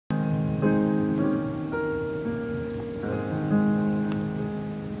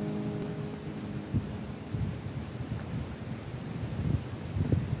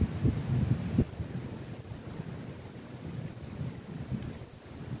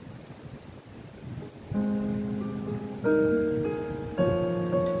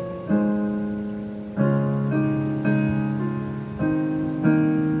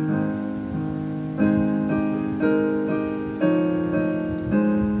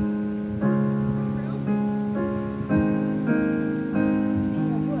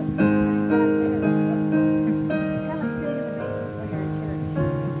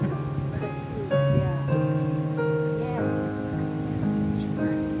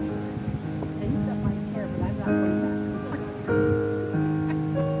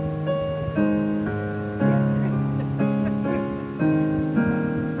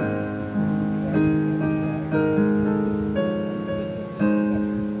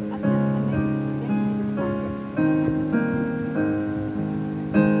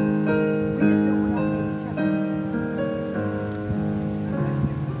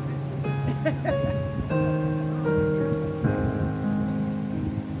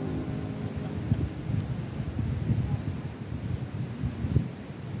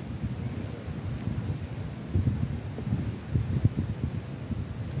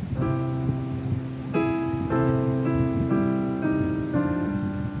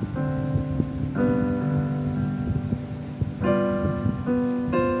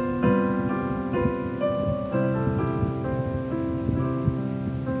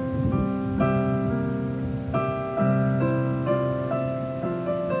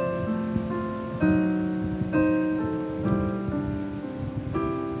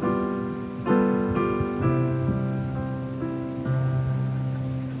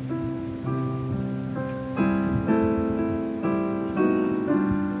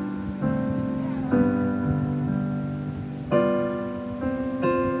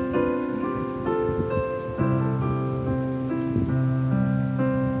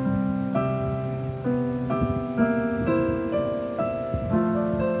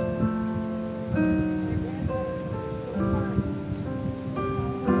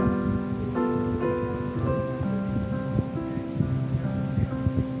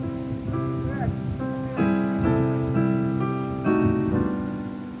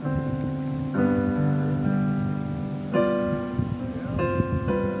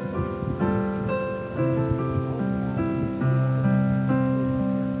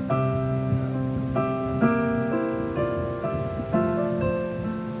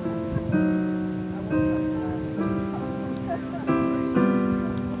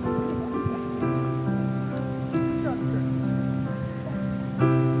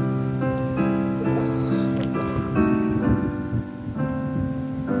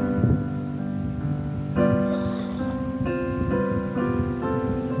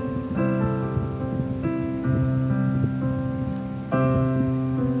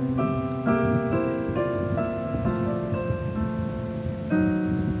The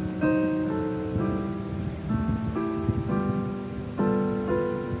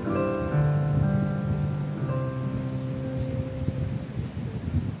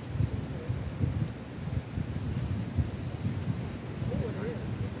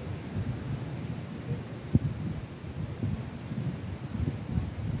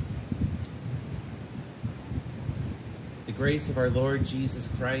grace of our Lord Jesus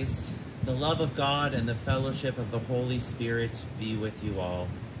Christ, the love of God, and the fellowship of the Holy Spirit be with you all.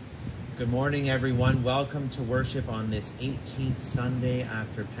 Good morning, everyone. Welcome to worship on this 18th Sunday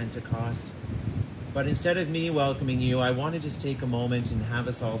after Pentecost. But instead of me welcoming you, I want to just take a moment and have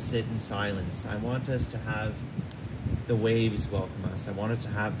us all sit in silence. I want us to have the waves welcome us. I want us to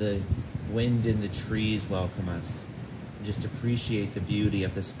have the wind in the trees welcome us. And just appreciate the beauty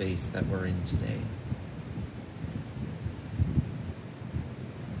of the space that we're in today.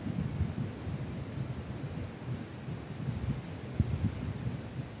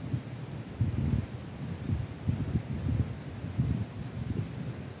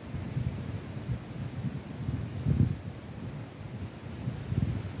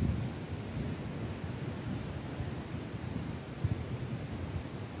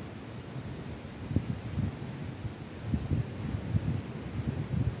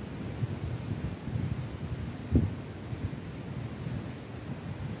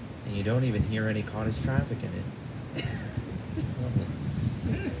 You don't even hear any cottage traffic in it. It's lovely.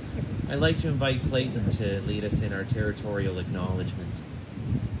 I'd like to invite Clayton to lead us in our territorial acknowledgement.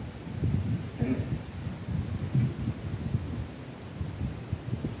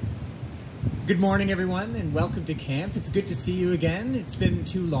 Good morning, everyone, and welcome to camp. It's good to see you again. It's been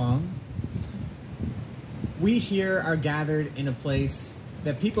too long. We here are gathered in a place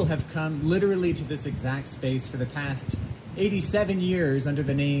that people have come literally to this exact space for the past 87 years under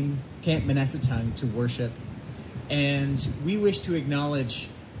the name Camp Menesetung to worship. And we wish to acknowledge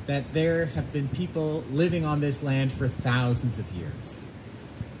that there have been people living on this land for thousands of years.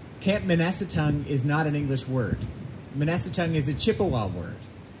 Camp Menesetung is not an English word. Menesetung is a Chippewa word,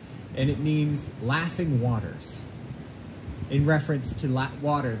 and it means laughing waters, in reference to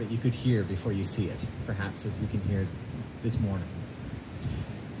water that you could hear before you see it, perhaps as we can hear this morning.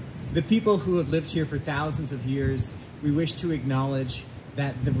 The people who have lived here for thousands of years, we wish to acknowledge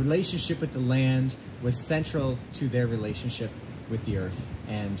that the relationship with the land was central to their relationship with the earth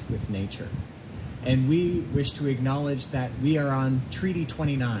and with nature. And we wish to acknowledge that we are on Treaty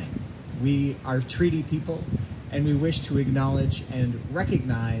 29. We are treaty people, and we wish to acknowledge and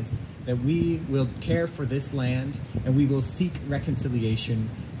recognize that we will care for this land and we will seek reconciliation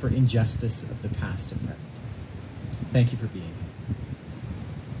for injustice of the past and present. Thank you for being here.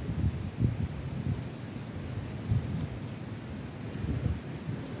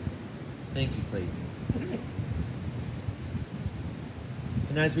 Thank you, Clayton.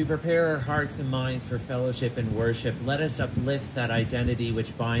 And as we prepare our hearts and minds for fellowship and worship, let us uplift that identity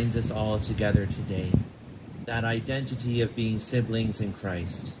which binds us all together today, that identity of being siblings in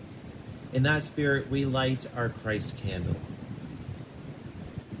Christ. In that spirit, we light our Christ candle.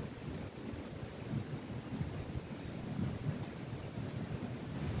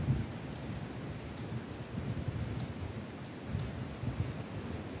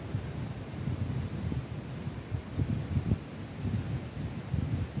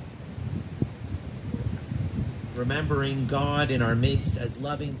 Remembering God in our midst as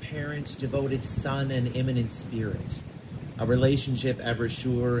loving parent, devoted son, and immanent spirit, a relationship ever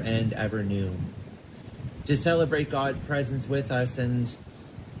sure and ever new. To celebrate God's presence with us and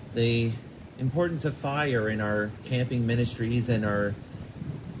the importance of fire in our camping ministries and our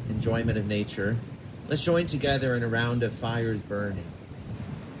enjoyment of nature, let's join together in a round of fires burning.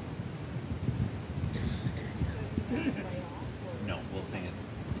 No, we'll sing it.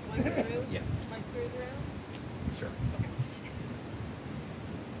 Yeah. Sure.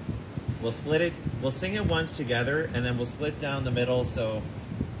 We'll split it. We'll sing it once together, and then we'll split down the middle. So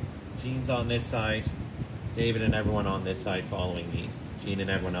Jean's on this side, David and everyone on this side following me. Jean and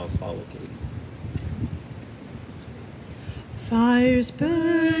everyone else follow Katie. Fires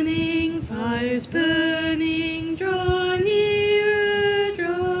burning, draw nearer,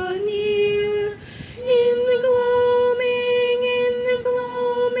 draw nearer. In the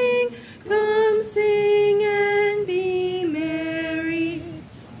gloaming, come sing and be merry.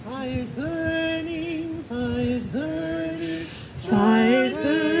 Fires burning, fires burning, Fires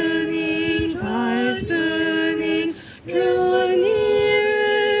burning, draw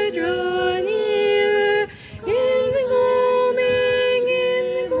nearer, draw nearer. In the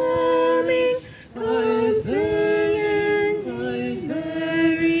gloaming, fires burning,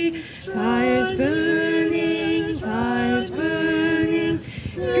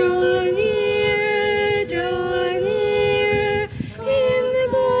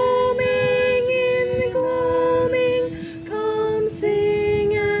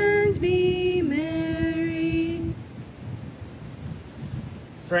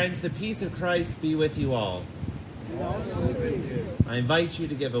 Friends, the peace of Christ be with you all. And also with you. I invite you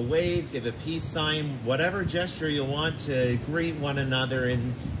to give a wave, give a peace sign, whatever gesture you want to greet one another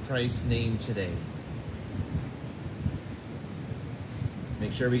in Christ's name today.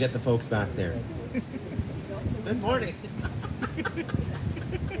 Make sure we get the folks back there. Good morning.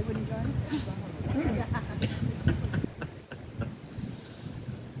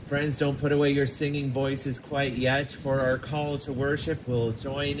 Friends, don't put away your singing voices quite yet. For our call to worship, we'll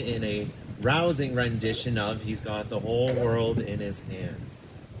join in a rousing rendition of He's Got the Whole World in His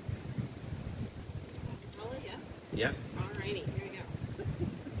Hands. Oh, yeah? Yep. Alrighty, here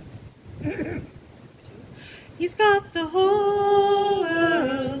we go. He's got the whole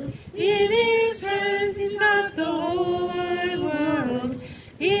world in His hands. He's got the whole wide world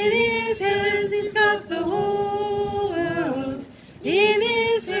in His hands. He's got the whole world in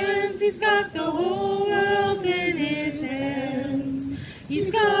His hands. He's got the whole world in His hands.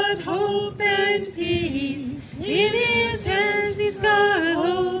 He's got hope and peace in His hands. He's got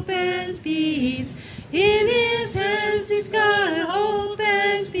hope and peace in His hands. He's got hope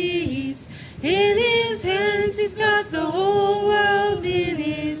and peace in His hands. He's got the whole world in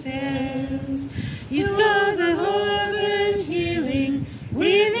His hands. He's got the love and healing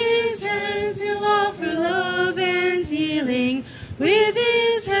with His hands. He'll offer love and healing with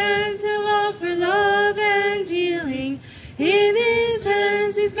His hands. He'll offer love and healing in His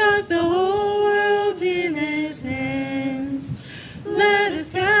hands. He's got the whole world in His hands. Let us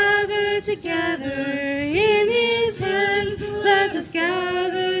gather together in His hands. Let us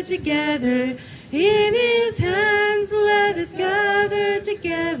gather together in His hands. Let us gather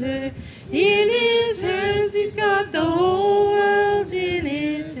together in His hands. He's got the whole world in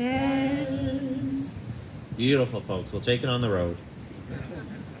His hands. Beautiful, folks. We'll take it on the road.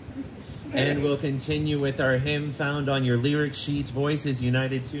 And we'll continue with our hymn found on your lyric sheet, Voices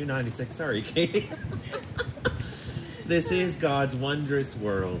United 296. Sorry, Katie. This is God's Wondrous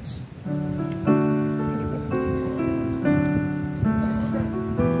World.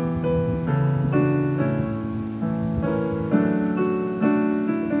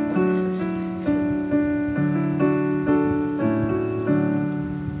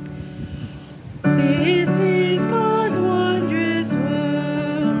 This is God's wondrous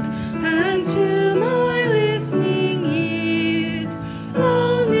world, and to my listening ears,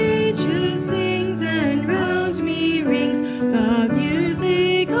 all nature sings and round me rings the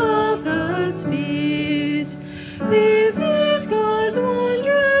music of the spheres. This is God's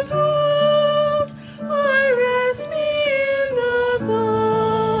wondrous world. I rest me in the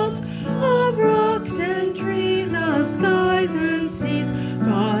vault of rocks and trees, of skies and seas,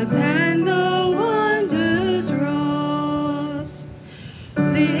 God's hand the wonders wrought.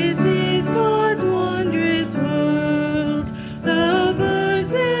 This is God's wondrous world. The birds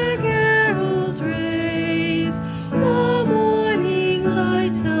their carols raise, the morning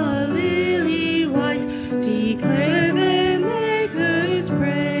light, the lily white, declare their Maker's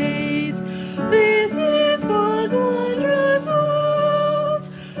praise. This is God's wondrous world.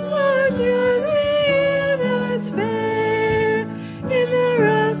 What do the that's fair in the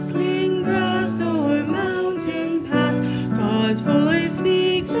rustling grass or mountain pass? God's voice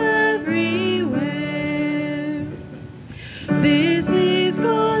speaks everywhere. This is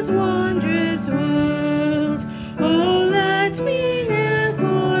God's wondrous world. Oh, let me ne'er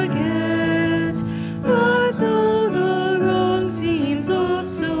forget. But though the wrong seems oft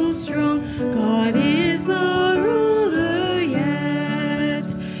so strong, God is the ruler yet.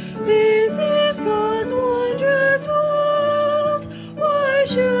 This is God's wondrous world. Why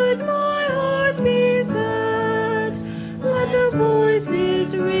should my heart be sad? Let the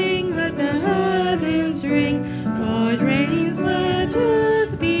voices ring, let the heavens ring. God reigns, let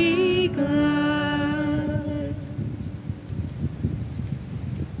earth be glad.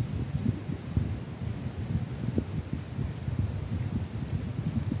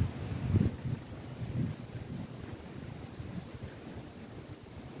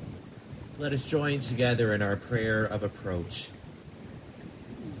 Let us join together in our prayer of approach.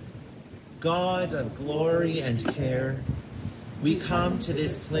 God of glory and care, we come to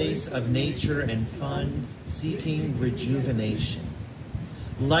this place of nature and fun, seeking rejuvenation.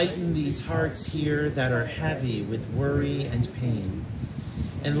 Lighten these hearts here that are heavy with worry and pain.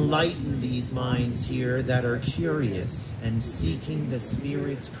 Enlighten these minds here that are curious and seeking the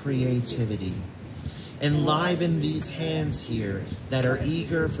Spirit's creativity. Enliven these hands here that are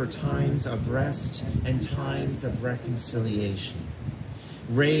eager for times of rest and times of reconciliation.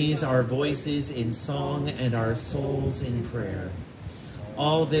 Raise our voices in song and our souls in prayer.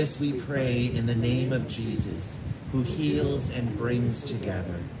 All this we pray in the name of Jesus, who heals and brings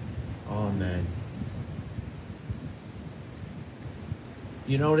together. Amen.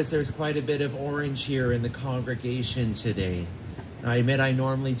 You notice there's quite a bit of orange here in the congregation today. I admit I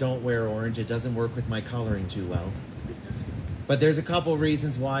normally don't wear orange. It doesn't work with my coloring too well. But there's a couple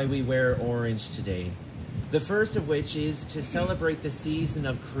reasons why we wear orange today. The first of which is to celebrate the season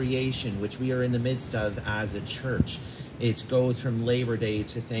of creation, which we are in the midst of as a church. It goes from Labor Day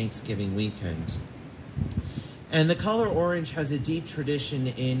to Thanksgiving weekend. And the color orange has a deep tradition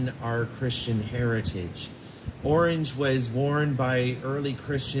in our Christian heritage. Orange was worn by early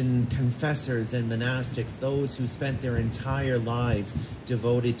Christian confessors and monastics, those who spent their entire lives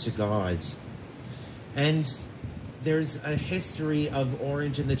devoted to God. And there's a history of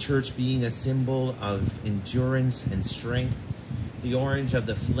orange in the church being a symbol of endurance and strength. The orange of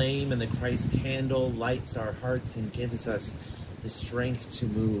the flame and the Christ candle lights our hearts and gives us the strength to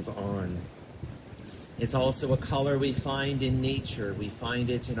move on. It's also a color we find in nature. We find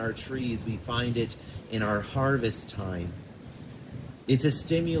it in our trees. We find it in our harvest time. It's a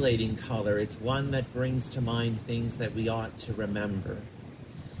stimulating color. It's one that brings to mind things that we ought to remember.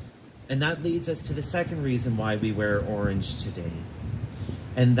 And that leads us to the second reason why we wear orange today.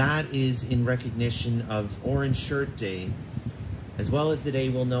 And that is in recognition of Orange Shirt Day, as well as the day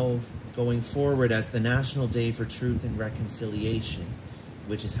we'll know going forward as the National Day for Truth and Reconciliation,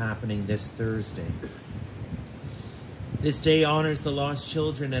 which is happening this Thursday. This day honors the lost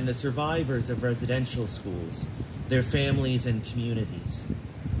children and the survivors of residential schools, their families and communities.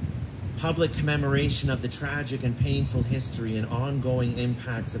 Public commemoration of the tragic and painful history and ongoing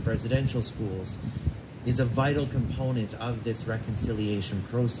impacts of residential schools is a vital component of this reconciliation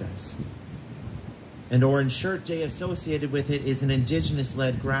process. And Orange Shirt Day associated with it is an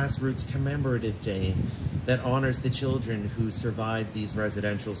Indigenous-led grassroots commemorative day that honors the children who survived these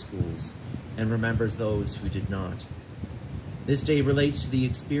residential schools and remembers those who did not. This day relates to the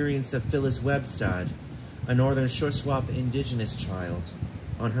experience of Phyllis Webstad, a Northern Shuswap Indigenous child,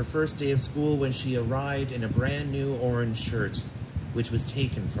 on her first day of school when she arrived in a brand new orange shirt, which was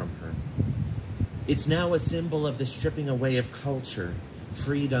taken from her. It's now a symbol of the stripping away of culture,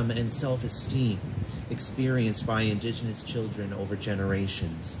 freedom, and self-esteem experienced by Indigenous children over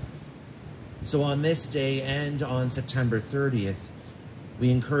generations. So on this day and on September 30th, we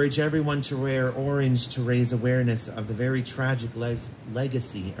encourage everyone to wear orange to raise awareness of the very tragic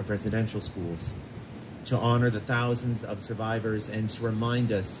legacy of residential schools, to honor the thousands of survivors, and to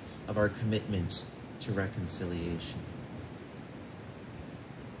remind us of our commitment to reconciliation.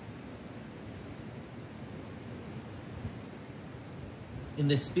 In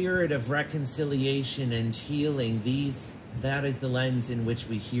the spirit of reconciliation and healing, that is the lens in which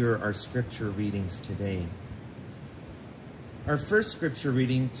we hear our scripture readings today. Our first scripture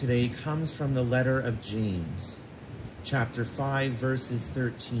reading today comes from the letter of James, chapter 5, verses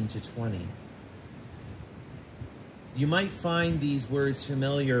 13 to 20. You might find these words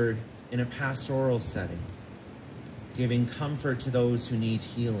familiar in a pastoral setting, giving comfort to those who need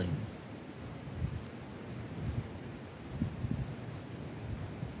healing.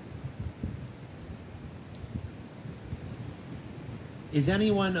 Is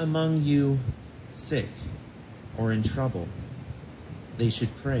anyone among you sick or in trouble? They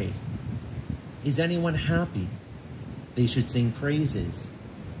should pray. Is anyone happy? They should sing praises.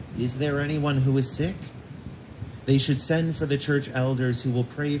 Is there anyone who is sick? They should send for the church elders, who will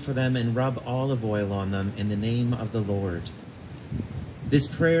pray for them and rub olive oil on them in the name of the Lord. This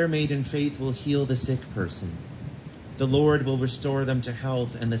prayer made in faith will heal the sick person. The Lord will restore them to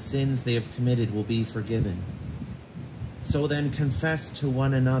health, and the sins they have committed will be forgiven. So then confess to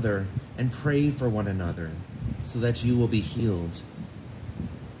one another and pray for one another, so that you will be healed.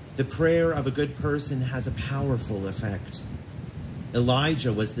 The prayer of a good person has a powerful effect.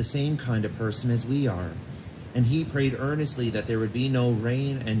 Elijah was the same kind of person as we are, and he prayed earnestly that there would be no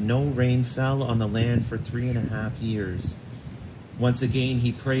rain, and no rain fell on the land for 3.5 years. Once again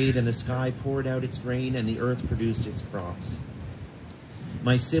he prayed, and the sky poured out its rain, and the earth produced its crops.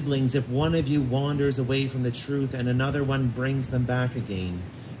 My siblings, if one of you wanders away from the truth and another one brings them back again,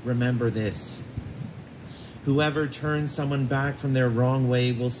 remember this: whoever turns someone back from their wrong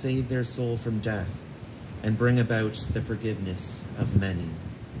way will save their soul from death and bring about the forgiveness of many.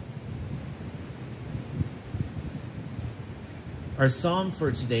 Our psalm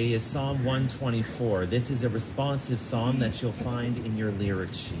for today is Psalm 124. This is a responsive psalm that you'll find in your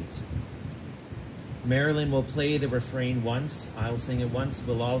lyric sheet. Marilyn will play the refrain once. I'll sing it once.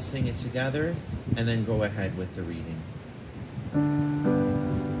 We'll all sing it together, and then go ahead with the reading.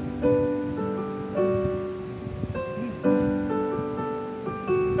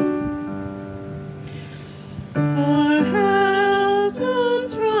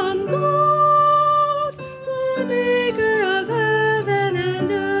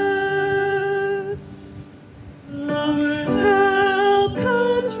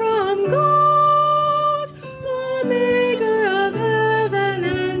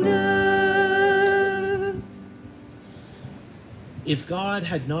 If God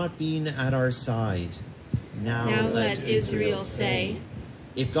had not been at our side, Now let Israel say,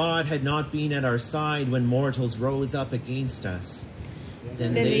 if God had not been at our side when mortals rose up against us,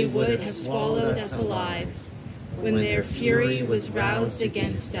 then they would have swallowed us alive when their fury was roused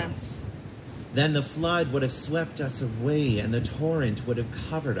against us. Then the flood would have swept us away, and the torrent would have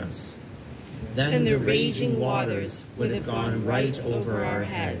covered us. Then the raging waters would have gone right over our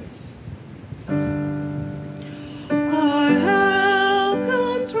heads. Our help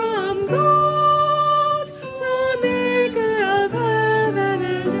comes from God, the maker of heaven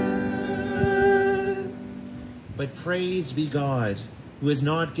and earth. But praise be God, who has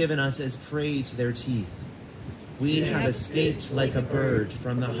not given us as prey to their teeth. We have escaped like a bird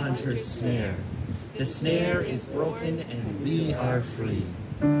from the hunter's snare. The snare is broken and we are free.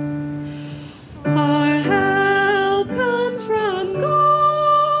 Our help comes from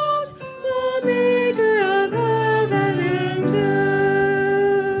God, the maker of heaven and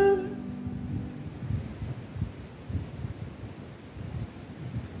earth.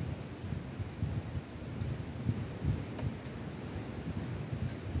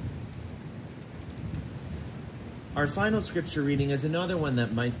 Our final scripture reading is another one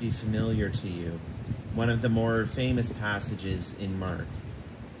that might be familiar to you, one of the more famous passages in Mark.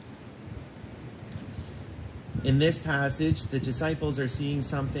 In this passage, the disciples are seeing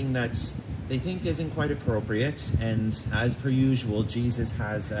something that they think isn't quite appropriate, and as per usual, Jesus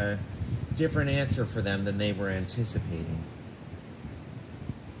has a different answer for them than they were anticipating.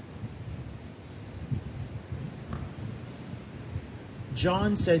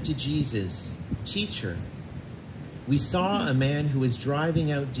 John said to Jesus, "Teacher, we saw a man who was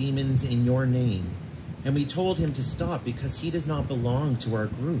driving out demons in your name, and we told him to stop because he does not belong to our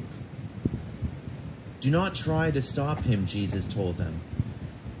group." "Do not try to stop him," Jesus told them,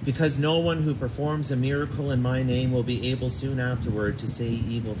 "because no one who performs a miracle in my name will be able soon afterward to say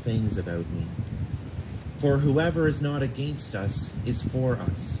evil things about me. For whoever is not against us is for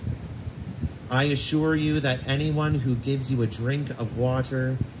us. I assure you that anyone who gives you a drink of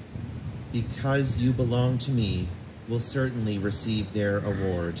water because you belong to me will certainly receive their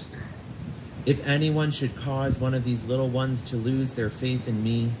award. If anyone should cause one of these little ones to lose their faith in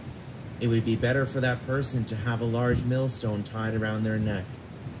me, it would be better for that person to have a large millstone tied around their neck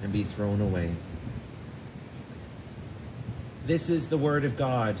and be thrown away." This is the word of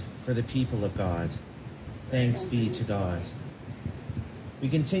God for the people of God. Thanks be to God. We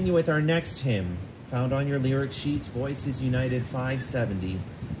continue with our next hymn, found on your lyric sheet, Voices United 570,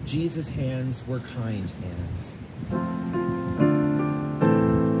 Jesus' Hands Were Kind Hands.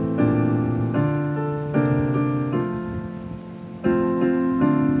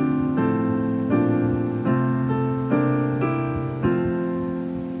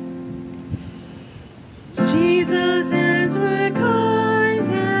 Jesus' hands were kind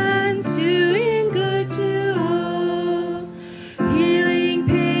hands, doing good to all, healing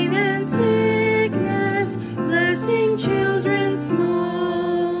pain and sickness, blessing children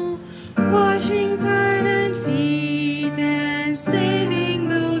small, washing tired feet and saving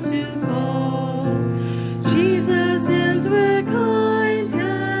those who fall. Jesus' hands were kind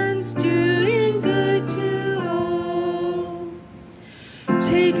hands, doing good to all.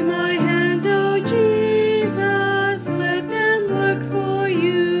 Take my hand, O Jesus, let them work for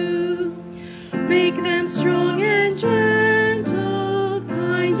you. Make them strong and gentle,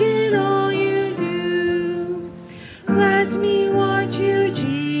 kind in all you do. Let me watch you,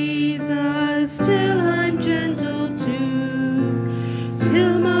 Jesus, till I'm gentle too.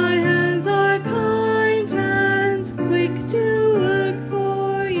 Till my hands are kind hands, quick to work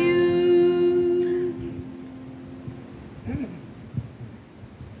for you.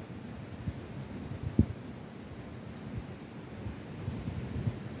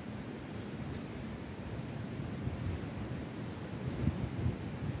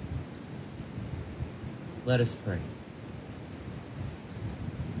 Let us pray.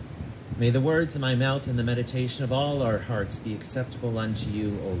 May the words of my mouth and the meditation of all our hearts be acceptable unto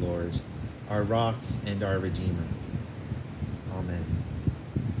you, O Lord, our rock and our Redeemer. Amen.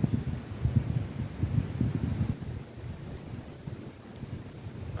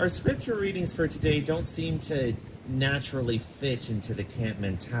 Our scripture readings for today don't seem to naturally fit into the camp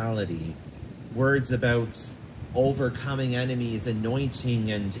mentality. Words about overcoming enemies,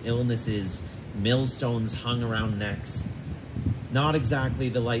 anointing, and illnesses, millstones hung around necks. Not exactly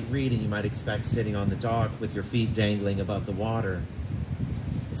the light reading you might expect sitting on the dock with your feet dangling above the water.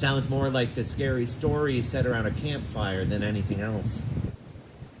 It sounds more like the scary stories set around a campfire than anything else.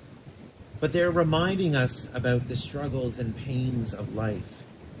 But they're reminding us about the struggles and pains of life,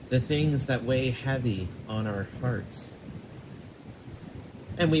 the things that weigh heavy on our hearts.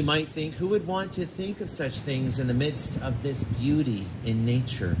 And we might think, who would want to think of such things in the midst of this beauty in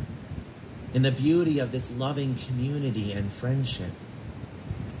nature, in the beauty of this loving community and friendship?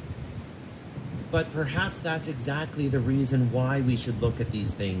 But perhaps that's exactly the reason why we should look at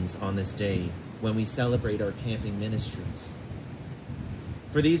these things on this day when we celebrate our camping ministries.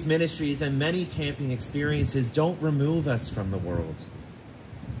 For these ministries and many camping experiences don't remove us from the world,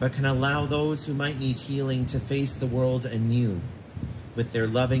 but can allow those who might need healing to face the world anew with their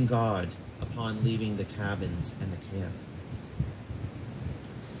loving God upon leaving the cabins and the camp.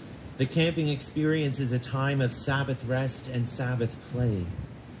 The camping experience is a time of Sabbath rest and Sabbath play,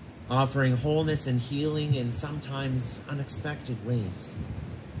 offering wholeness and healing in sometimes unexpected ways.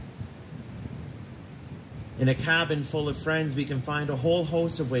 In a cabin full of friends, we can find a whole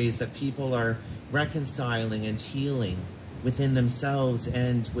host of ways that people are reconciling and healing within themselves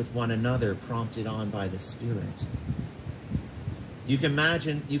and with one another, prompted on by the Spirit. You can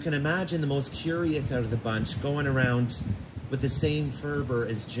imagine the most curious out of the bunch going around with the same fervor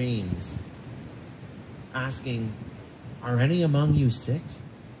as James, asking, "Are any among you sick?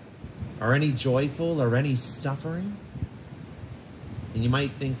 Are any joyful? Are any suffering?" And you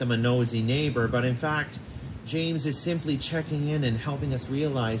might think them a nosy neighbor, but in fact, James is simply checking in and helping us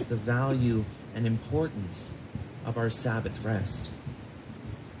realize the value and importance of our Sabbath rest.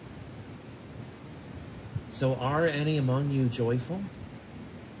 So, are any among you joyful?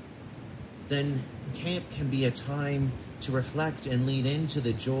 Then camp can be a time to reflect and lean into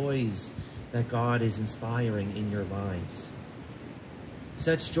the joys that God is inspiring in your lives.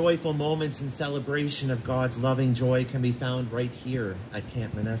 Such joyful moments and celebration of God's loving joy can be found right here at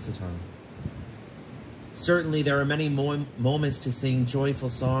Camp Menesetung. Certainly there are many moments to sing joyful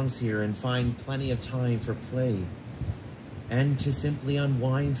songs here and find plenty of time for play and to simply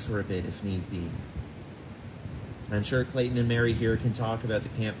unwind for a bit if need be. And I'm sure Clayton and Mary here can talk about the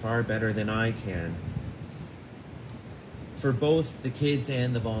camp far better than I can. For both the kids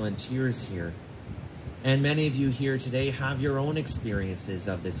and the volunteers here, and many of you here today have your own experiences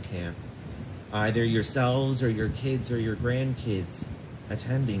of this camp, either yourselves or your kids or your grandkids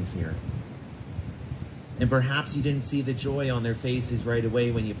attending here. And perhaps you didn't see the joy on their faces right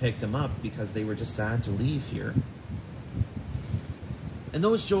away when you picked them up because they were just sad to leave here. And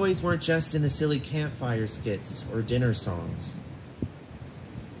those joys weren't just in the silly campfire skits or dinner songs.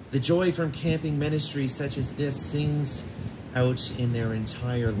 The joy from camping ministries such as this sings out in their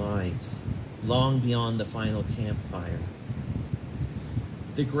entire lives, long beyond the final campfire.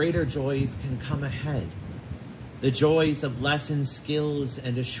 The greater joys can come ahead. The joys of lessons, skills,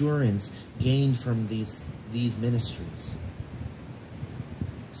 and assurance gained from these ministries.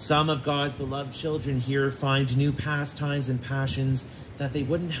 Some of God's beloved children here find new pastimes and passions that they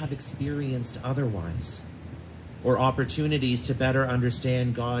wouldn't have experienced otherwise, or opportunities to better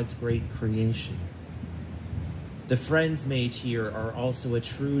understand God's great creation. The friends made here are also a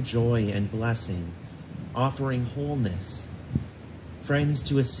true joy and blessing, offering wholeness, friends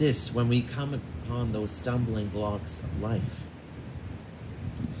to assist when we come upon those stumbling blocks of life.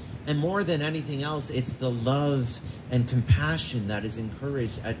 And more than anything else, it's the love and compassion that is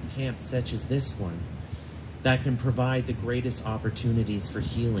encouraged at camps such as this one that can provide the greatest opportunities for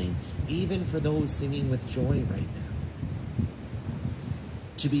healing, even for those singing with joy right now.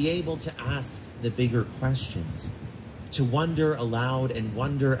 To be able to ask the bigger questions, to wonder aloud and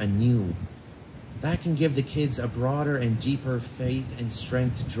wonder anew, that can give the kids a broader and deeper faith and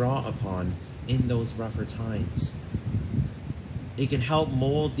strength to draw upon in those rougher times. It can help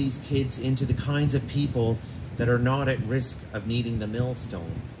mold these kids into the kinds of people that are not at risk of needing the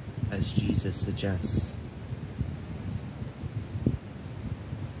millstone, as Jesus suggests.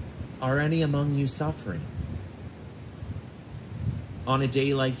 Are any among you suffering? On a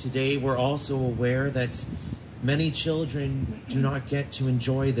day like today, we're also aware that many children do not get to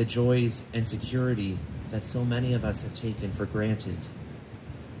enjoy the joys and security that so many of us have taken for granted.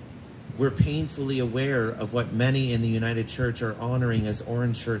 We're painfully aware of what many in the United Church are honoring as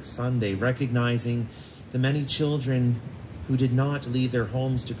Orange Shirt Sunday, recognizing the many children who did not leave their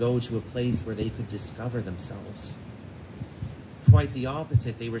homes to go to a place where they could discover themselves. Quite the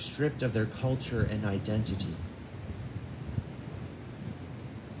opposite, they were stripped of their culture and identity.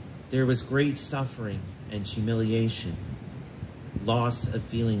 There was great suffering and humiliation, loss of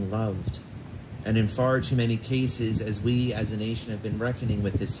feeling loved, and in far too many cases, as we as a nation have been reckoning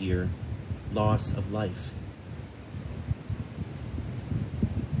with this year, loss of life.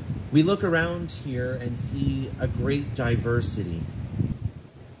 We look around here and see a great diversity,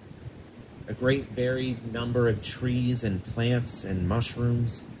 a great varied number of trees and plants and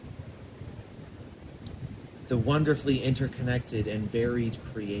mushrooms. the wonderfully interconnected and varied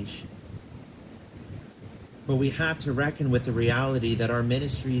creation. But we have to reckon with the reality that our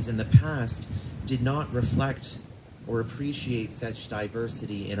ministries in the past did not reflect or appreciate such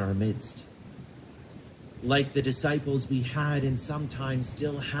diversity in our midst. Like the disciples, we had and sometimes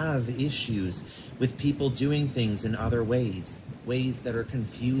still have issues with people doing things in other ways that are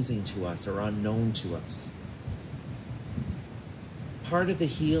confusing to us or unknown to us. Part of the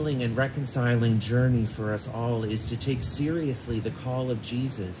healing and reconciling journey for us all is to take seriously the call of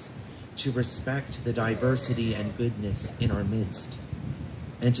Jesus to respect the diversity and goodness in our midst,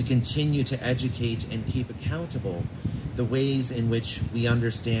 and to continue to educate and keep accountable the ways in which we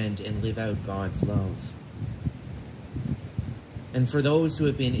understand and live out God's love. And for those who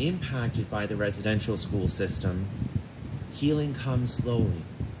have been impacted by the residential school system, healing comes slowly,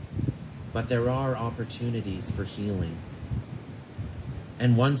 but there are opportunities for healing.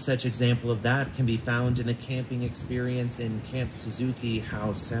 And one such example of that can be found in a camping experience in Camp Suzuki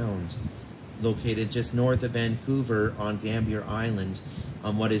Howe Sound, located just north of Vancouver on Gambier Island,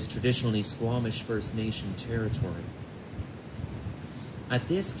 on what is traditionally Squamish First Nation territory. At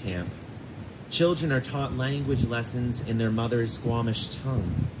this camp, children are taught language lessons in their mother's Squamish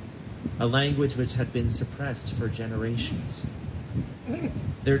tongue, a language which had been suppressed for generations.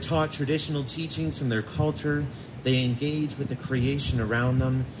 They're taught traditional teachings from their culture. They engage with the creation around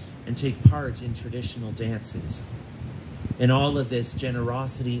them and take part in traditional dances. In all of this,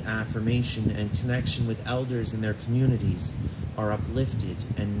 generosity, affirmation, and connection with elders in their communities are uplifted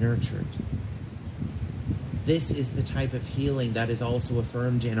and nurtured. This is the type of healing that is also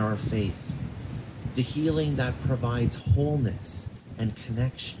affirmed in our faith, the healing that provides wholeness and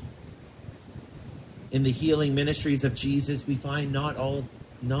connection. In the healing ministries of Jesus, we find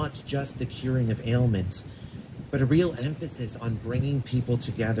not just the curing of ailments, but a real emphasis on bringing people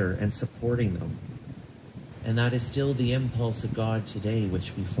together and supporting them. And that is still the impulse of God today,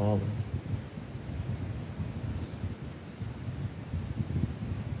 which we follow.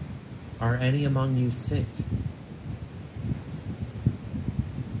 Are any among you sick?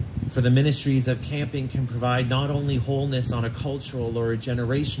 For the ministries of camping can provide not only wholeness on a cultural or a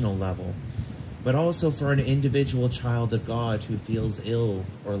generational level, but also for an individual child of God who feels ill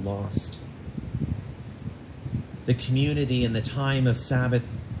or lost. The community and the time of Sabbath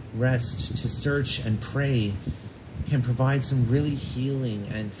rest to search and pray can provide some really healing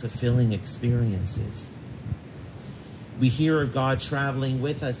and fulfilling experiences. We hear of God traveling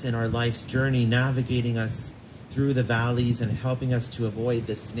with us in our life's journey, navigating us through the valleys and helping us to avoid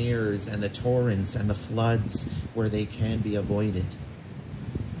the snares and the torrents and the floods where they can be avoided.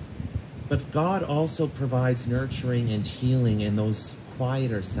 But God also provides nurturing and healing in those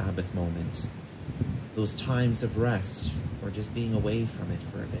quieter Sabbath moments, those times of rest, or just being away from it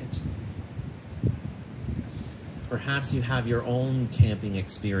for a bit. Perhaps you have your own camping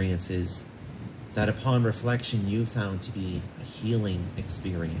experiences that upon reflection you found to be a healing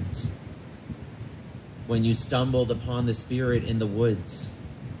experience. When you stumbled upon the Spirit in the woods,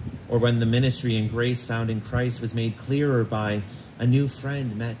 or when the ministry and grace found in Christ was made clearer by a new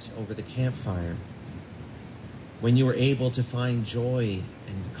friend met over the campfire. When you were able to find joy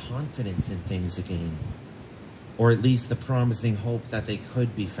and confidence in things again, or at least the promising hope that they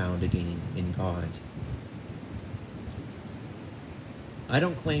could be found again in God. I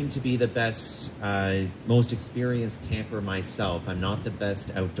don't claim to be the best, most experienced camper myself. I'm not the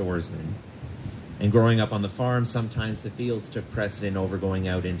best outdoorsman. And growing up on the farm, sometimes the fields took precedent over going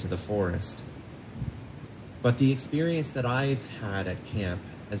out into the forest. But the experience that I've had at camp,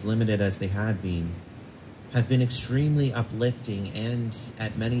 as limited as they had been, have been extremely uplifting and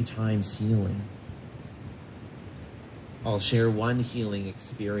at many times healing. I'll share one healing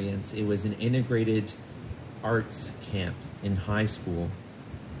experience. It was an integrated arts camp in high school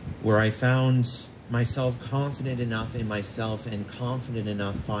where I found myself confident enough in myself and confident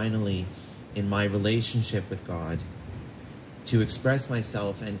enough finally in my relationship with God to express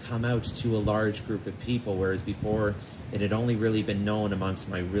myself and come out to a large group of people, whereas before it had only really been known amongst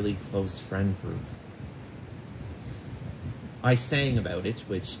my really close friend group. I sang about it,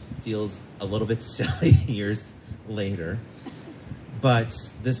 which feels a little bit silly years later, but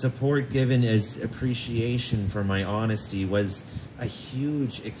the support given as appreciation for my honesty was a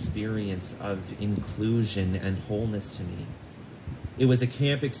huge experience of inclusion and wholeness to me. It was a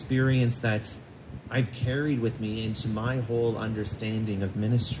camp experience that I've carried with me into my whole understanding of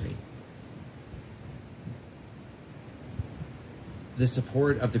ministry. The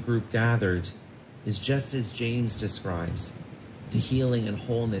support of the group gathered is just as James describes the healing and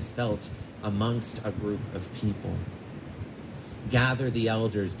wholeness felt amongst a group of people. Gather the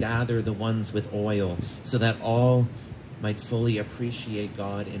elders, gather the ones with oil, so that all might fully appreciate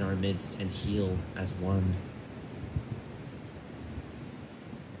God in our midst and heal as one.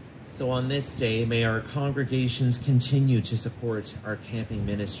 So on this day, may our congregations continue to support our camping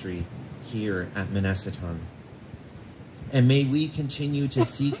ministry here at Menesetung. And may we continue to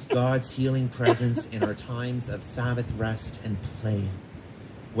seek God's healing presence in our times of Sabbath rest and play,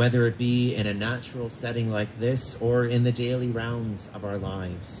 whether it be in a natural setting like this or in the daily rounds of our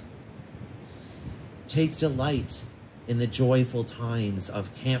lives. Take delight in the joyful times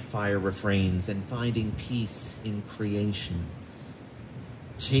of campfire refrains and finding peace in creation.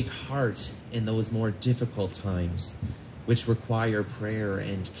 Take heart in those more difficult times which require prayer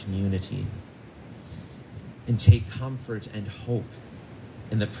and community. And take comfort and hope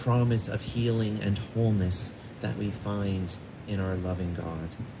in the promise of healing and wholeness that we find in our loving God.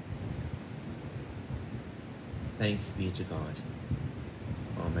 Thanks be to God.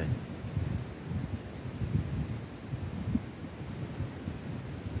 Amen.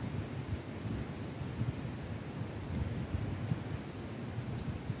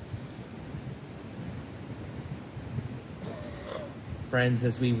 Friends,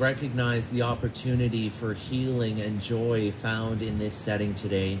 as we recognize the opportunity for healing and joy found in this setting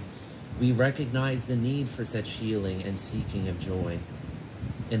today, we recognize the need for such healing and seeking of joy.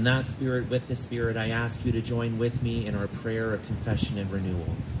 In that spirit, with the Spirit, I ask you to join with me in our prayer of confession and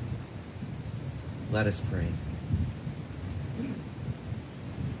renewal. Let us pray.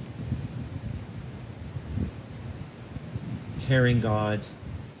 Caring God,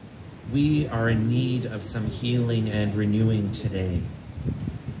 we are in need of some healing and renewing today.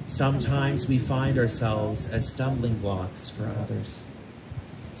 Sometimes we find ourselves as stumbling blocks for others.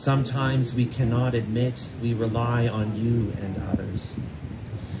 Sometimes we cannot admit we rely on you and others.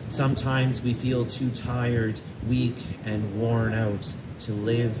 Sometimes we feel too tired, weak, and worn out to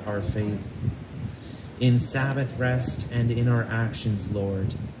live our faith. In Sabbath rest and in our actions,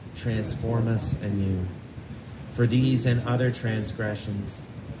 Lord, transform us anew. For these and other transgressions,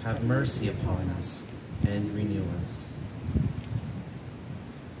 have mercy upon us and renew us.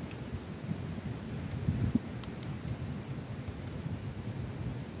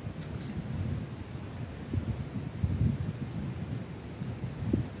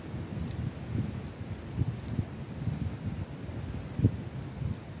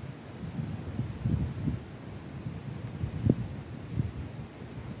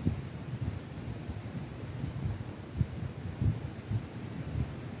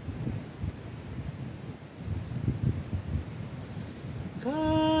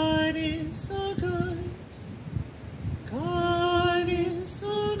 God is so good. God is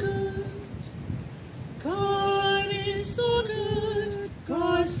so good. God is so good.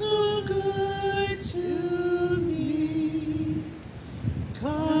 God's so good to me.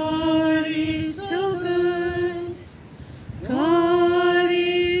 God is so good. God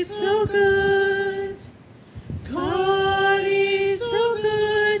is so good. God is so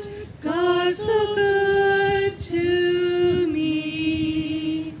good. God's so good to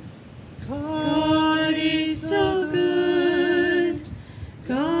me. God is so good.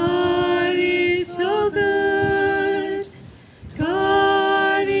 God is so good.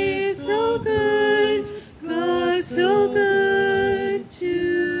 God is so good. God's so good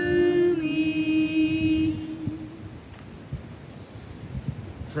to me.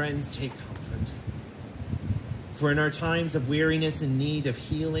 Friends, take comfort. For in our times of weariness and need of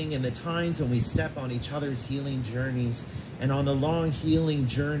healing, and the times when we step on each other's healing journeys, and on the long healing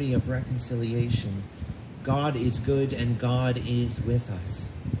journey of reconciliation, God is good and God is with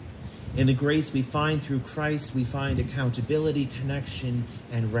us. In the grace we find through Christ, we find accountability, connection,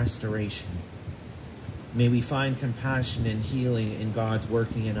 and restoration. May we find compassion and healing in God's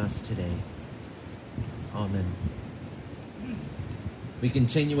working in us today. Amen. We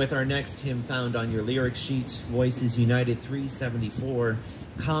continue with our next hymn found on your lyric sheet, Voices United 374,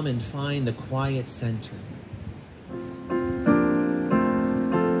 Come and Find the Quiet Center.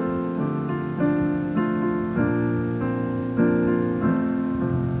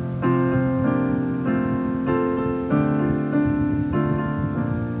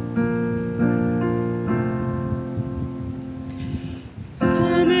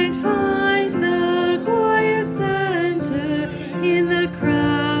 Come and find the quiet center in the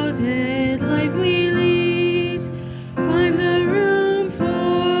crowded life we lead. Find the room for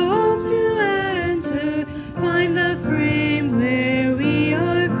hope to enter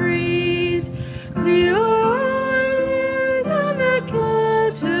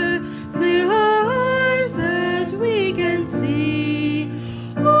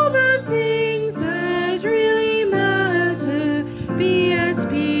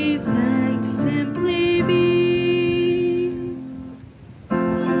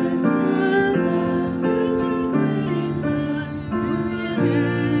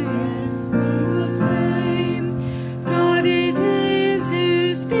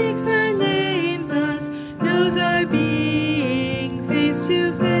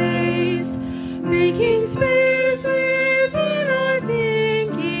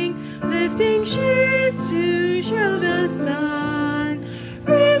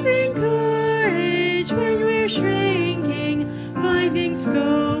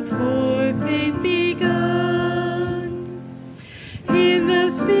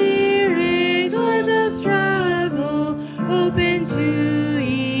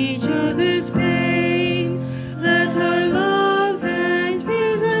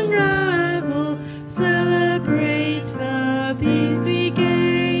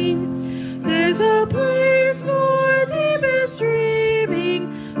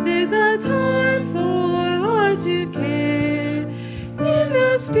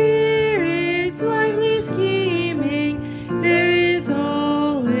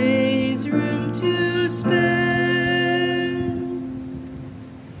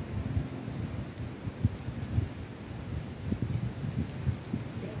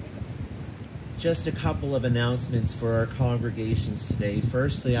Just a couple of announcements for our congregations today.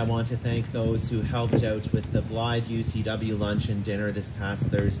 Firstly, I want to thank those who helped out with the Blythe UCW lunch and dinner this past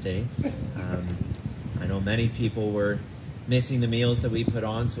Thursday. I know many people were missing the meals that we put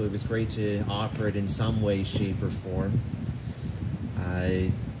on, so it was great to offer it in some way, shape, or form.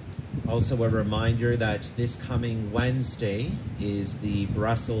 Also a reminder that this coming Wednesday is the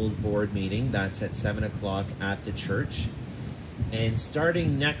Brussels board meeting. That's at 7 o'clock at the church. And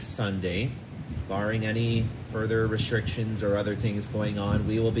starting next Sunday, barring any further restrictions or other things going on,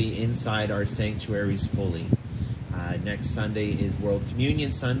 we will be inside our sanctuaries fully. Next Sunday is World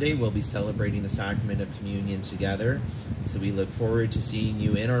Communion Sunday. We'll be celebrating the sacrament of communion together. So we look forward to seeing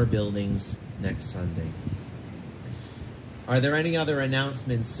you in our buildings next Sunday. Are there any other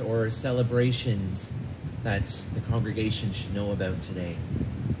announcements or celebrations that the congregation should know about today?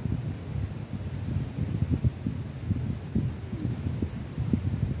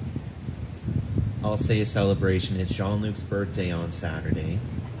 I'll say a celebration. It's Jean-Luc's birthday on Saturday.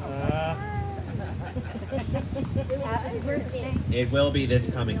 Happy birthday. It will be this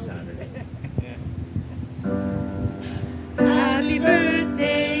coming Saturday. Yes. Happy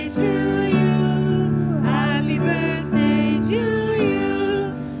birthday to you. Happy birthday to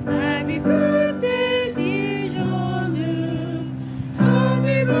you. Happy birthday, dear Jean-Luc.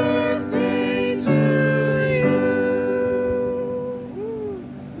 Happy birthday to you.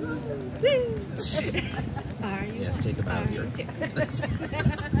 Are you? Yes, take a bow here.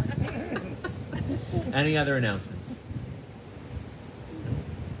 Any other announcements?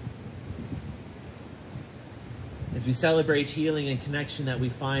 As we celebrate healing and connection that we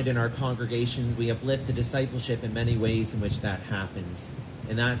find in our congregations, we uplift the discipleship in many ways in which that happens.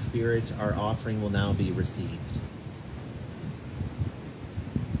 In that spirit, our offering will now be received.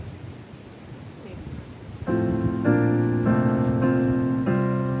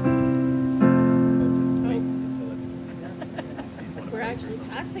 We're actually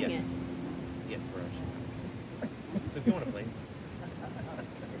passing it. Yes, we're actually. So if you want to place it.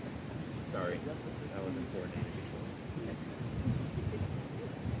 Sorry, that wasn't coordinated before.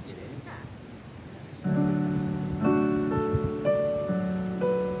 It is.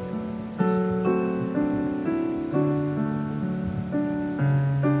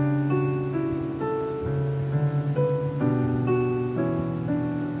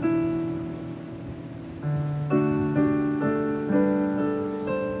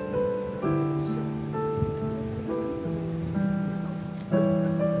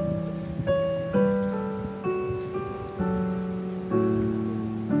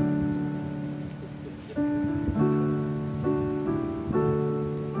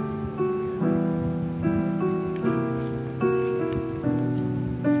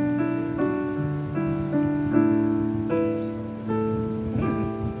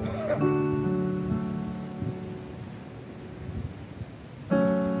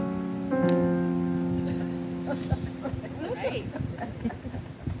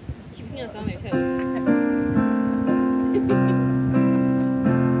 Keeping us on their toes.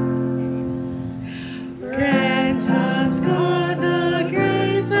 Grant us, God, the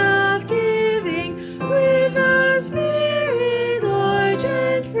grace of giving with a spirit large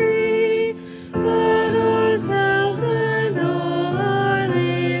and free, that ourselves and all our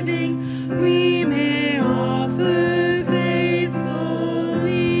living we may offer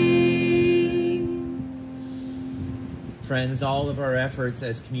faithfully. Friends, all of our efforts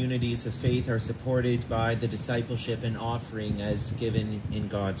as communities of faith are supported by the discipleship and offering as given in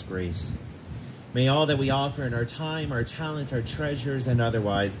God's grace. May all that we offer in our time, our talents, our treasures, and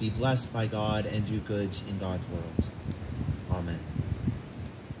otherwise be blessed by God and do good in God's world. Amen.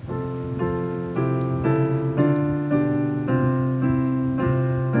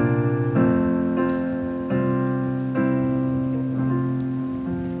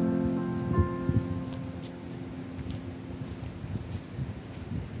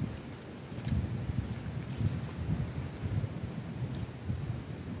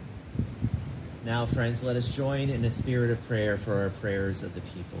 Now, friends, let us join in a spirit of prayer for our prayers of the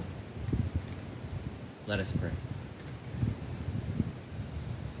people. Let us pray.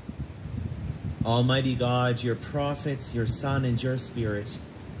 Almighty God, your prophets, your Son, and your Spirit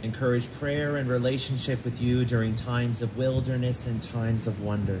encourage prayer and relationship with you during times of wilderness and times of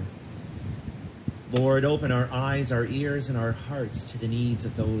wonder. Lord, open our eyes, our ears, and our hearts to the needs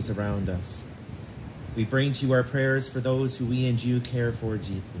of those around us. We bring to you our prayers for those who we and you care for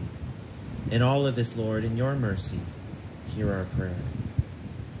deeply. In all of this, Lord, in your mercy, hear our prayer.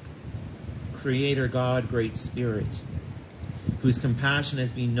 Creator God, great Spirit, whose compassion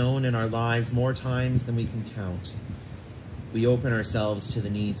has been known in our lives more times than we can count, we open ourselves to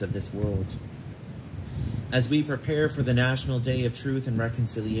the needs of this world. As we prepare for the National Day of Truth and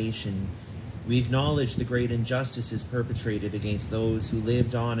Reconciliation, we acknowledge the great injustices perpetrated against those who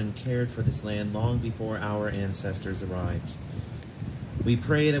lived on and cared for this land long before our ancestors arrived. We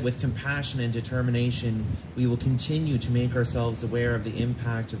pray that with compassion and determination, we will continue to make ourselves aware of the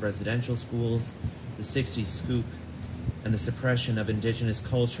impact of residential schools, the 60s scoop, and the suppression of Indigenous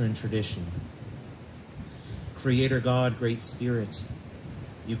culture and tradition. Creator God, Great Spirit,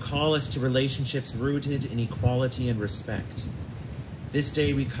 you call us to relationships rooted in equality and respect. This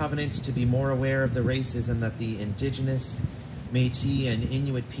day we covenant to be more aware of the racism that the Indigenous, Métis, and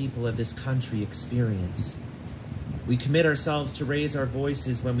Inuit people of this country experience. We commit ourselves to raise our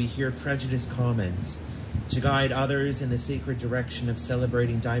voices when we hear prejudiced comments, to guide others in the sacred direction of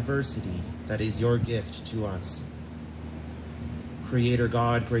celebrating diversity that is your gift to us. Creator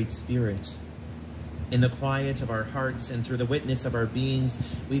God, Great Spirit, in the quiet of our hearts and through the witness of our beings,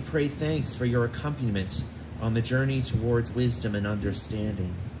 we pray thanks for your accompaniment on the journey towards wisdom and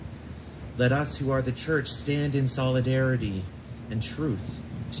understanding. Let us who are the church stand in solidarity and truth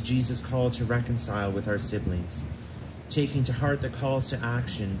to Jesus' call to reconcile with our siblings, taking to heart the calls to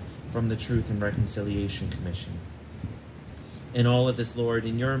action from the Truth and Reconciliation Commission. In all of this, Lord,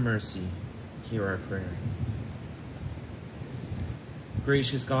 in your mercy, hear our prayer.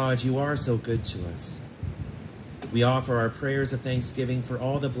 Gracious God, you are so good to us. We offer our prayers of thanksgiving for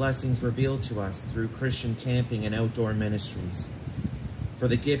all the blessings revealed to us through Christian camping and outdoor ministries, for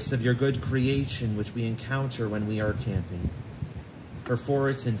the gifts of your good creation which we encounter when we are camping, for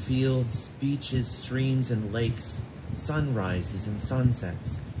forests and fields, beaches, streams and lakes, sunrises and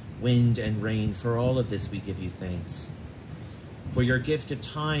sunsets, wind and rain. For all of this we give you thanks. For your gift of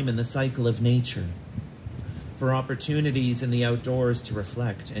time and the cycle of nature, for opportunities in the outdoors to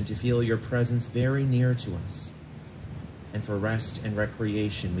reflect and to feel your presence very near to us, and for rest and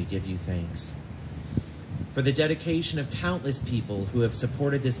recreation we give you thanks. For the dedication of countless people who have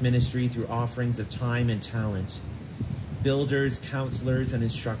supported this ministry through offerings of time and talent, builders, counselors, and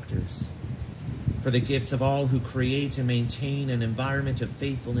instructors. For the gifts of all who create and maintain an environment of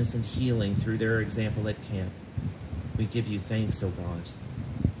faithfulness and healing through their example at camp, we give you thanks, O God.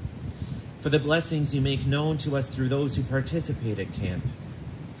 For the blessings you make known to us through those who participate at camp,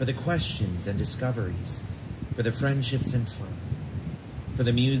 for the questions and discoveries, for the friendships and fun, for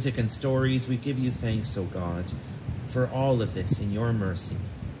the music and stories, we give you thanks, O God. For all of this, in your mercy,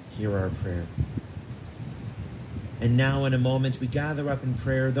 hear our prayer. And now, in a moment, we gather up in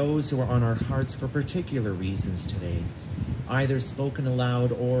prayer those who are on our hearts for particular reasons today, either spoken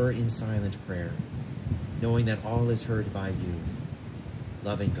aloud or in silent prayer, knowing that all is heard by you,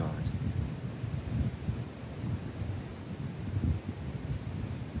 loving God.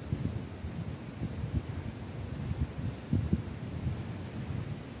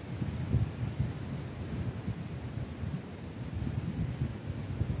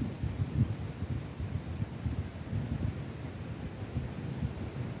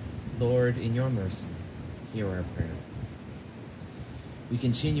 Lord, in your mercy, hear our prayer. We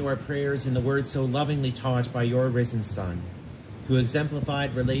continue our prayers in the words so lovingly taught by your risen Son, who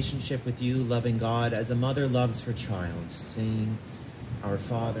exemplified relationship with you, loving God, as a mother loves her child, saying, Our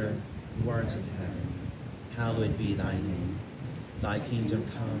Father, who art in heaven, hallowed be thy name. Thy kingdom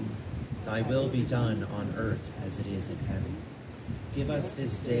come, thy will be done on earth as it is in heaven. Give us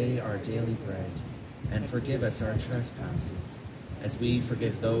this day our daily bread, and forgive us our trespasses, as we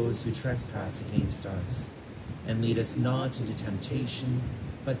forgive those who trespass against us. And lead us not into temptation,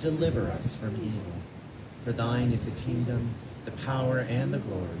 but deliver us from evil. For thine is the kingdom, the power, and the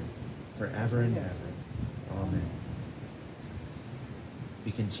glory, forever and ever. Amen.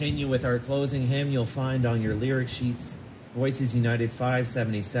 We continue with our closing hymn you'll find on your lyric sheets, Voices United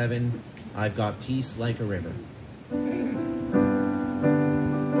 577, I've Got Peace Like a River.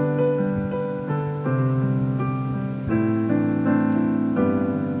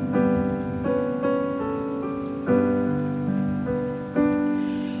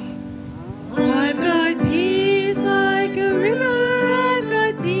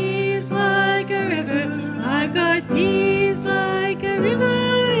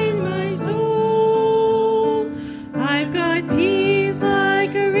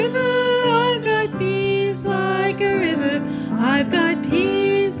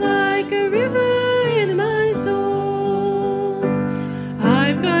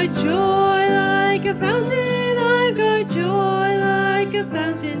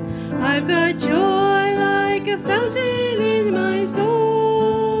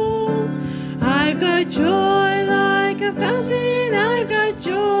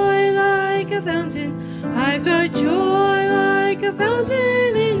 I've got joy like a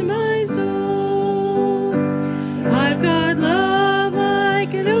fountain in my soul.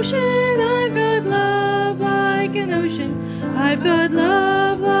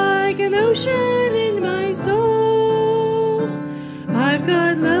 love like an ocean in my soul. I've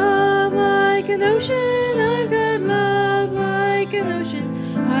got love like an ocean. I've got love like an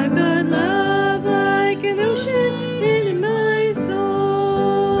ocean. I've got love like an ocean in my soul.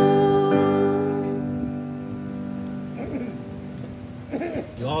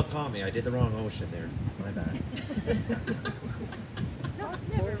 You all caught me. I did the wrong ocean there. My bad. No, it's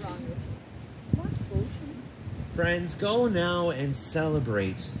never wrong. What's oceans? Friends, go now and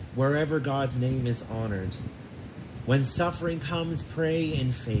celebrate wherever God's name is honored. When suffering comes, pray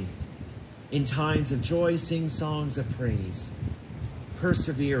in faith. In times of joy, sing songs of praise.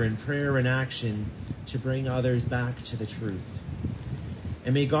 Persevere in prayer and action to bring others back to the truth.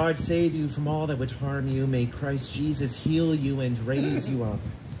 And may God save you from all that would harm you. May Christ Jesus heal you and raise you up.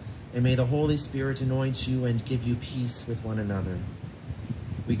 And may the Holy Spirit anoint you and give you peace with one another.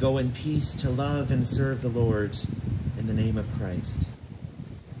 We go in peace to love and serve the Lord in the name of Christ.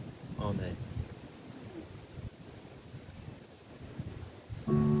 Amen.